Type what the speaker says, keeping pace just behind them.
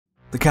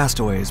The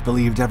castaways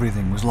believed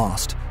everything was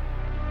lost,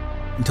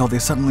 until they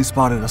suddenly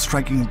spotted a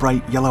striking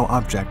bright yellow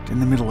object in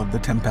the middle of the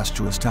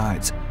tempestuous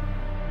tides.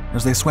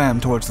 As they swam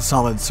towards the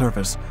solid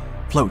surface,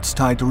 floats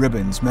tied to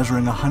ribbons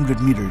measuring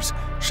 100 meters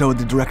showed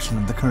the direction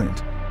of the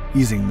current,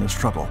 easing their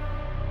struggle.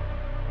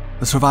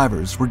 The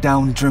survivors were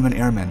downed German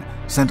airmen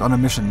sent on a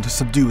mission to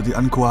subdue the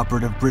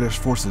uncooperative British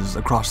forces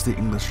across the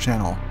English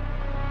Channel.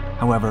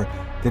 However,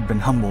 they'd been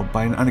humbled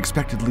by an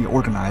unexpectedly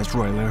organized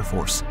Royal Air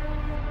Force.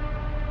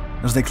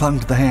 As they clung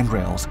to the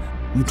handrails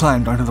and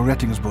climbed onto the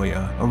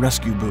Rettungsboje, a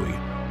rescue buoy,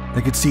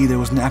 they could see there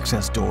was an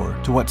access door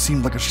to what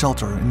seemed like a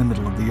shelter in the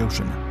middle of the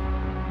ocean.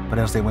 But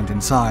as they went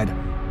inside,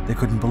 they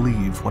couldn't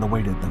believe what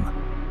awaited them.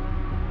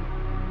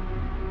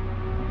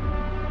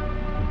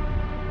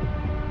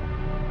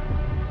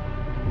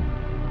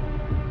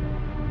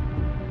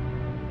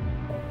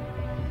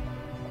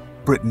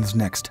 Britain's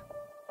next.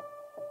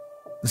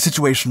 The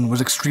situation was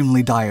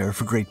extremely dire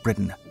for Great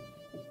Britain.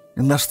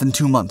 In less than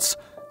 2 months,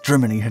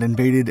 Germany had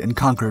invaded and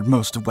conquered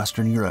most of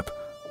Western Europe,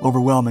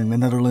 overwhelming the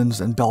Netherlands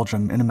and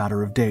Belgium in a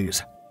matter of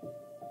days.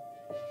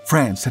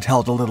 France had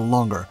held a little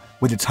longer,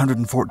 with its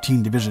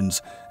 114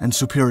 divisions and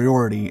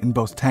superiority in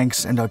both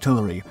tanks and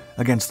artillery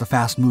against the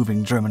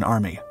fast-moving German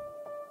army.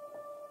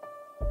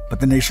 But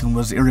the nation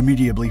was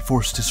irremediably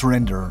forced to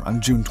surrender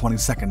on June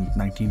 22,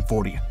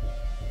 1940.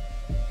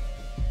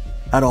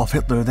 Adolf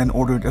Hitler then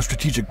ordered a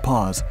strategic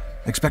pause,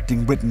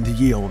 expecting Britain to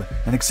yield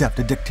and accept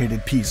a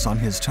dictated peace on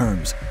his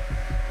terms.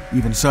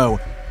 Even so,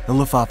 the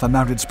Luftwaffe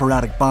mounted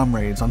sporadic bomb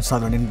raids on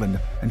southern England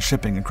and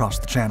shipping across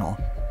the Channel.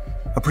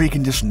 A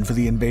precondition for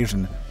the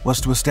invasion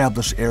was to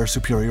establish air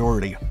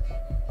superiority.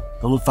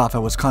 The Luftwaffe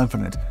was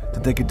confident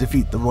that they could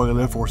defeat the Royal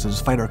Air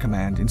Force's fighter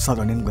command in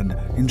southern England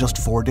in just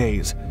 4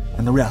 days,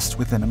 and the rest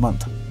within a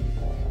month.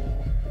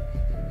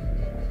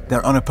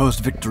 Their unopposed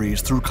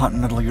victories through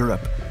continental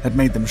Europe had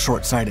made them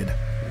short-sighted,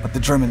 but the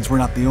Germans were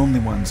not the only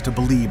ones to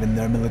believe in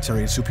their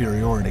military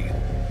superiority.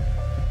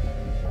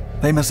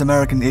 Famous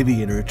American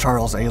aviator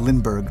Charles A.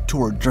 Lindbergh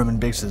toured German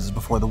bases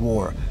before the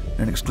war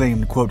and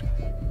exclaimed, quote,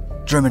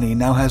 "Germany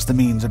now has the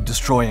means of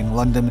destroying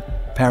London,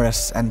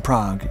 Paris, and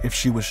Prague if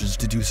she wishes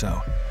to do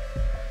so."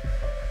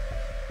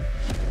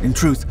 In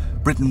truth,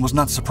 Britain was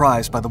not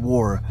surprised by the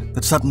war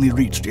that suddenly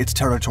reached its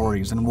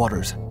territories and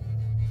waters.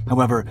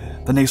 However,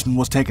 the nation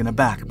was taken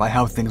aback by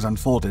how things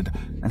unfolded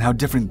and how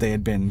different they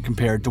had been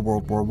compared to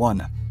World War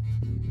I.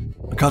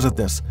 Because of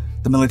this,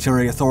 the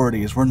military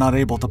authorities were not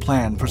able to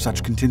plan for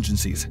such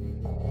contingencies.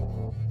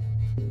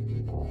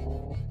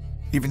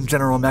 Even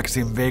General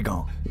Maxime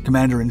Weygand,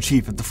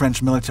 commander-in-chief of the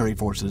French military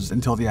forces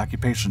until the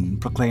occupation,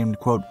 proclaimed,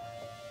 quote,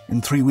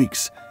 "In 3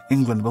 weeks,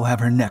 England will have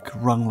her neck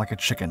wrung like a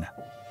chicken."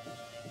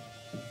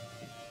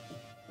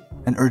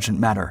 An urgent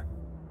matter.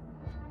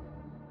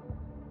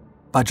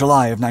 By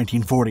July of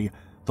 1940,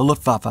 the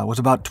Luftwaffe was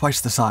about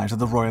twice the size of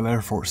the Royal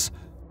Air Force,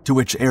 to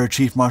which Air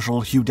Chief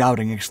Marshal Hugh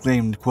Dowding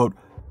exclaimed, quote,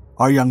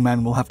 "Our young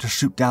men will have to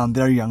shoot down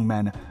their young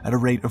men at a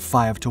rate of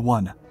 5 to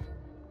 1.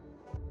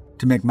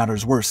 To make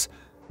matters worse,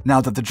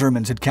 now that the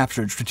Germans had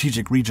captured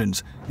strategic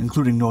regions,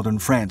 including northern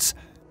France,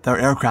 their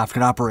aircraft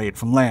could operate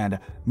from land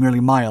merely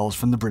miles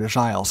from the British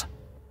Isles.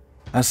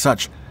 As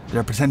such,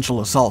 their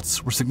potential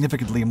assaults were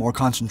significantly more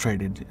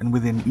concentrated and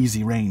within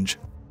easy range.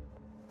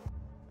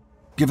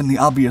 Given the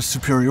obvious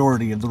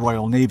superiority of the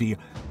Royal Navy,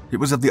 it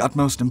was of the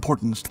utmost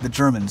importance to the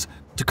Germans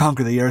to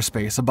conquer the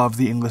airspace above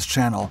the English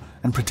Channel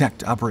and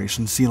protect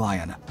Operation Sea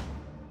Lion.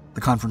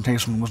 The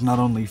confrontation was not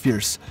only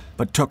fierce,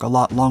 but took a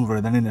lot longer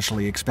than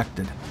initially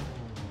expected.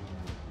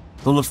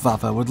 The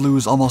Luftwaffe would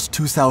lose almost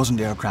 2,000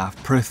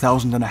 aircraft per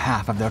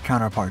 1,500 of their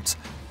counterparts,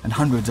 and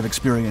hundreds of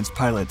experienced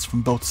pilots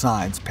from both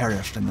sides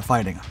perished in the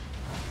fighting.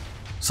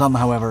 Some,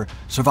 however,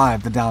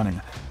 survived the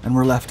downing and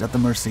were left at the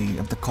mercy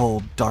of the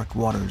cold, dark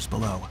waters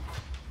below.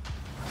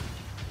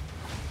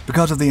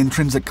 Because of the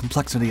intrinsic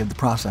complexity of the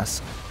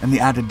process and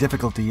the added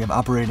difficulty of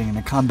operating in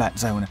a combat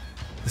zone,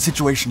 the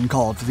situation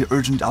called for the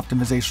urgent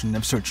optimization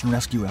of search and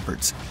rescue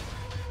efforts.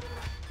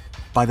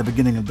 By the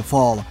beginning of the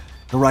fall,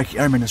 the Reich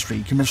Air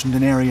Ministry commissioned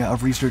an area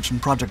of research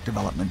and project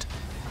development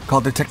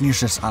called the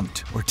Technisches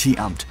Amt, or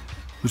T-Amt,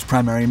 whose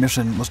primary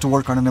mission was to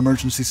work on an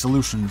emergency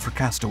solution for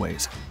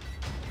castaways.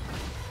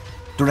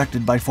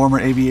 Directed by former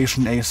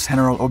aviation ace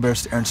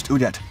Generaloberst Ernst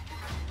Udet,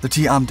 the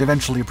T-Amt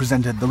eventually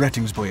presented the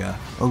Rettungsboje,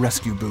 or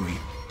rescue buoy.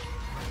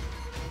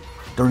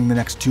 During the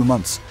next 2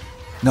 months,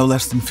 no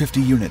less than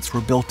 50 units were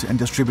built and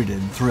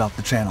distributed throughout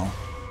the Channel.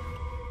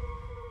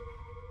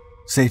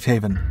 Safe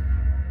haven.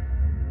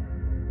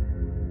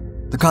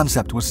 The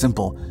concept was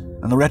simple,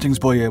 and the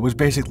Rettungsboje was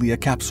basically a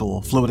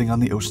capsule floating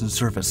on the ocean's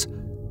surface.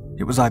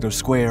 It was either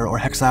square or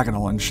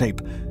hexagonal in shape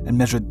and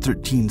measured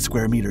 13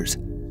 square meters.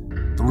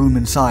 The room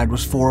inside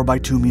was 4 by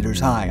 2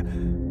 meters high,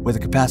 with a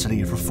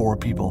capacity for 4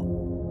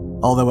 people.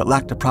 Although it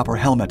lacked a proper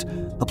helmet,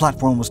 the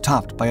platform was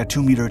topped by a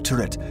 2-meter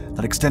turret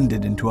that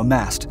extended into a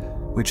mast,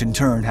 which in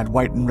turn had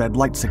white and red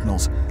light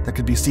signals that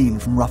could be seen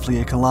from roughly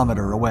a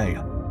kilometer away.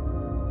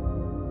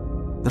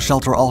 The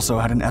shelter also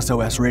had an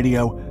SOS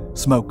radio,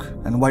 smoke,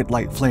 and white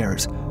light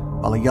flares,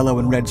 while a yellow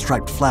and red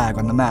striped flag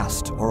on the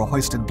mast or a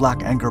hoisted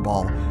black anchor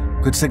ball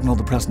could signal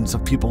the presence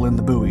of people in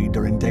the buoy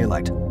during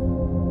daylight.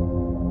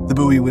 The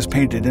buoy was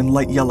painted in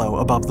light yellow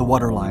above the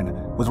waterline,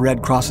 with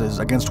red crosses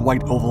against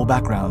white oval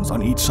backgrounds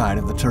on each side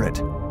of the turret.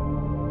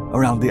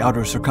 Around the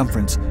outer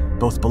circumference,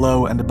 both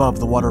below and above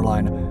the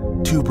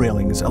waterline, tube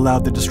railings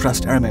allowed the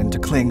distressed airmen to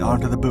cling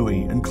onto the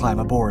buoy and climb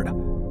aboard.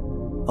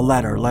 A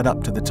ladder led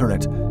up to the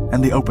turret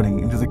and the opening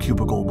into the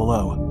cubicle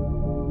below.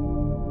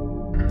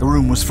 The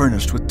room was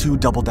furnished with 2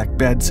 double-deck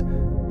beds,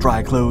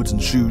 dry clothes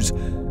and shoes,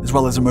 as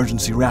well as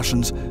emergency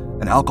rations,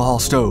 an alcohol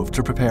stove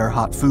to prepare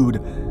hot food,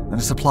 and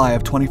a supply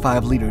of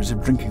 25 liters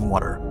of drinking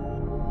water.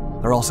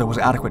 There also was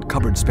adequate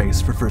cupboard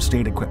space for first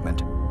aid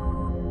equipment.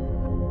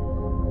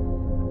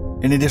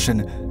 In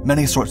addition,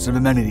 many sorts of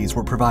amenities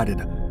were provided,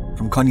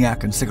 from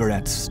cognac and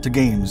cigarettes to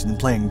games and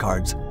playing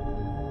cards.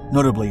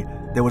 Notably,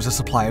 there was a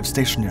supply of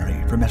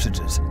stationery for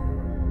messages.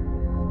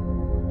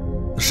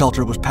 The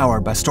shelter was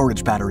powered by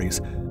storage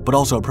batteries, but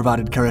also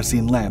provided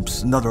kerosene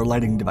lamps and other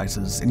lighting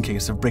devices in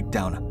case of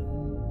breakdown.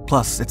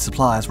 Plus, its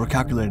supplies were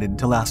calculated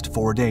to last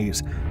 4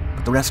 days,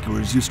 but the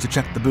rescuers used to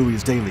check the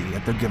buoys daily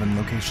at their given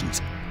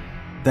locations.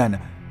 Then,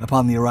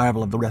 upon the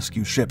arrival of the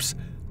rescue ships,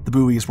 the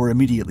buoys were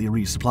immediately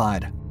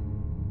resupplied.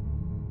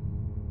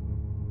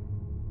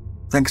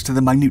 Thanks to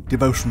the minute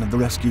devotion of the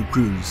rescue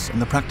crews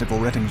and the practical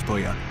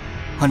Rettungsboje,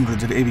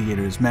 hundreds of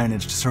aviators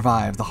managed to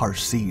survive the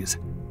harsh seas.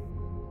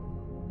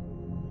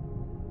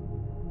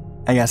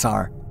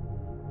 ASR.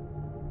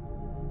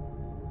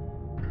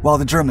 While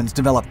the Germans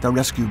developed their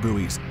rescue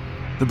buoys,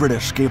 the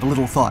British gave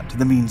little thought to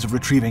the means of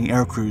retrieving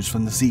air crews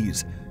from the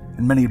seas,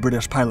 and many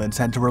British pilots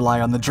had to rely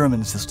on the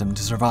German system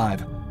to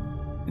survive.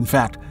 In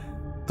fact,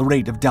 the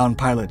rate of downed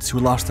pilots who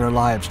lost their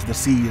lives to the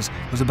seas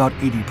was about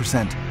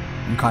 80%,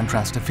 in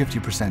contrast to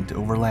 50%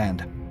 over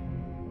land.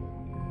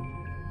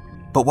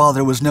 But while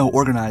there was no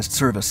organized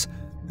service,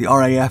 the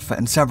RAF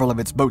and several of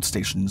its boat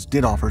stations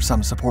did offer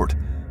some support,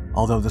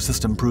 although the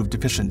system proved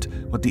deficient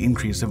with the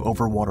increase of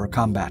overwater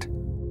combat.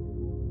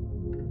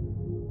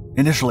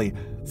 Initially,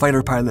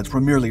 fighter pilots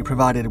were merely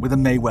provided with a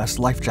Mae West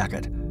life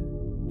jacket,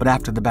 but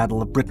after the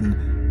Battle of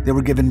Britain, they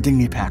were given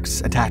dinghy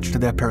packs attached to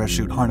their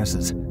parachute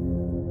harnesses.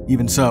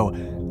 Even so,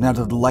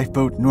 neither the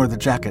lifeboat nor the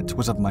jacket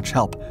was of much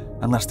help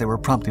unless they were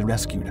promptly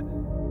rescued,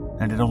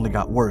 and it only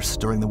got worse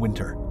during the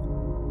winter.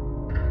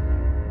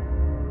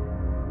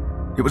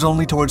 It was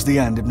only towards the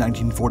end of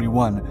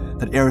 1941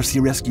 that air-sea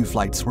rescue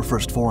flights were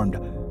first formed,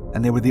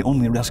 and they were the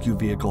only rescue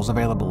vehicles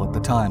available at the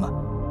time.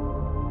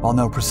 While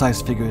no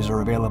precise figures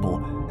are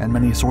available, and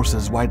many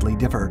sources widely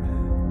differ,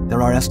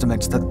 there are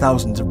estimates that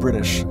thousands of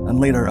British and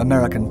later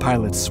American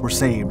pilots were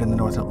saved in the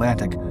North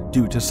Atlantic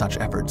due to such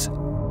efforts.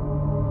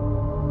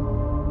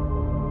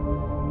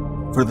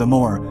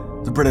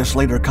 Furthermore, the British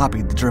later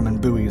copied the German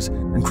buoys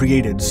and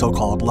created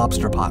so-called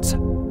lobster pots.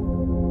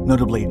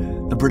 Notably,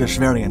 the British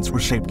variants were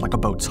shaped like a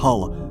boat's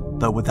hull,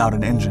 though without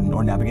an engine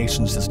or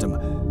navigation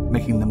system,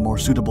 making them more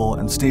suitable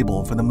and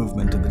stable for the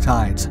movement of the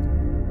tides.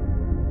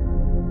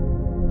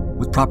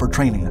 With proper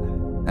training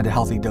and a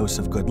healthy dose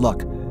of good luck,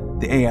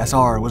 the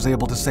ASR was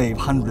able to save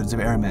hundreds of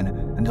airmen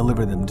and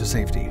deliver them to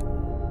safety.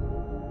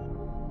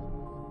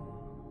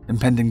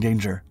 Impending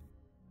danger.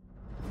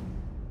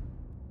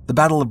 The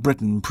Battle of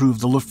Britain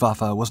proved the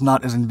Luftwaffe was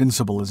not as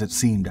invincible as it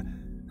seemed,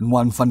 and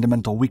one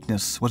fundamental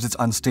weakness was its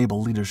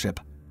unstable leadership.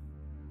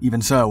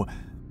 Even so,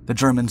 the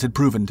Germans had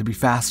proven to be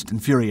fast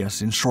and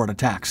furious in short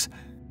attacks,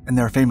 and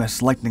their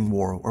famous Lightning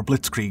War, or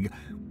Blitzkrieg,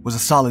 was a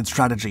solid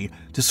strategy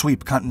to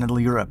sweep continental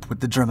Europe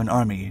with the German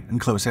army and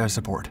close air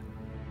support.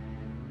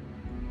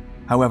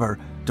 However,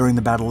 during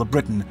the Battle of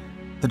Britain,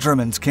 the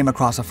Germans came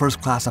across a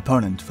first-class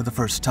opponent for the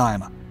first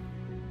time.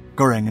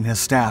 Goering and his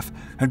staff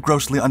had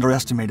grossly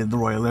underestimated the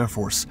Royal Air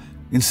Force,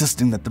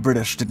 insisting that the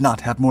British did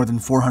not have more than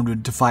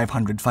 400 to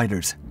 500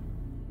 fighters.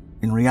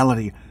 In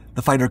reality,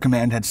 the fighter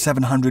command had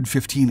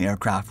 715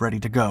 aircraft ready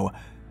to go,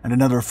 and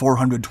another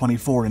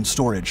 424 in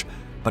storage,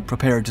 but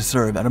prepared to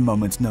serve at a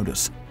moment's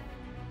notice.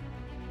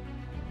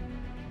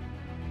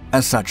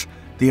 As such,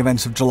 the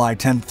events of July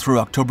 10th through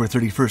October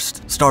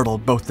 31st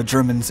startled both the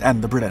Germans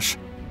and the British.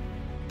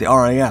 The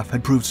RAF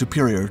had proved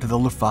superior to the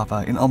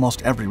Luftwaffe in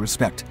almost every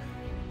respect,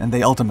 and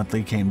they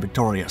ultimately came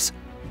victorious.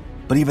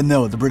 But even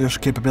though the British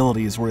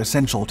capabilities were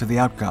essential to the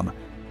outcome,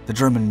 the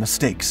German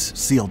mistakes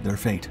sealed their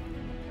fate.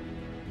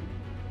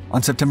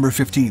 On September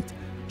 15th,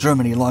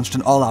 Germany launched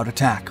an all-out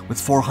attack with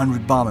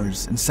 400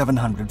 bombers and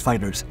 700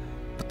 fighters,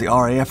 but the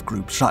RAF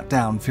group shot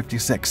down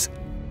 56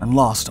 and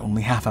lost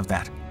only half of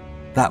that.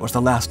 That was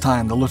the last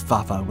time the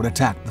Luftwaffe would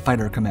attack the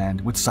fighter command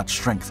with such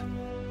strength.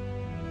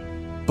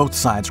 Both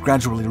sides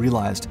gradually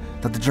realized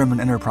that the German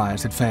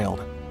enterprise had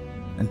failed,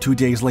 and 2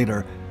 days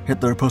later,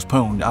 Hitler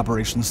postponed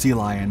Operation Sea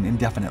Lion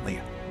indefinitely.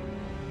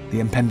 The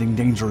impending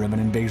danger of an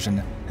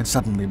invasion had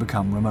suddenly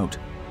become remote.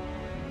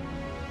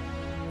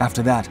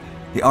 After that,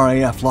 the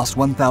RAF lost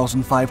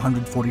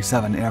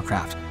 1,547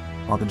 aircraft,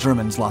 while the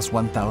Germans lost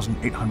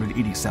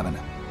 1,887.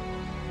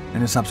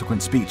 In a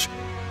subsequent speech,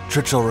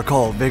 Churchill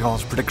recalled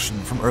Weygall's prediction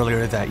from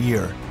earlier that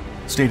year,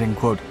 stating,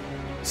 quote,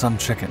 "Some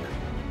chicken,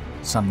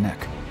 some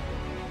neck."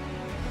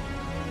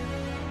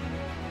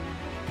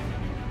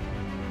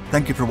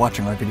 Thank you for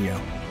watching our video.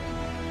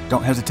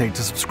 Don't hesitate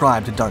to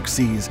subscribe to Dark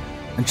Seas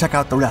and check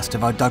out the rest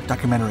of our Dark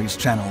Documentaries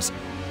channels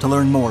to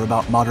learn more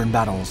about modern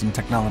battles and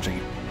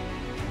technology.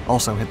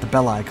 Also hit the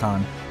bell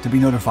icon to be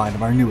notified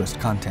of our newest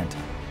content,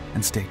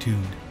 and stay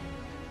tuned.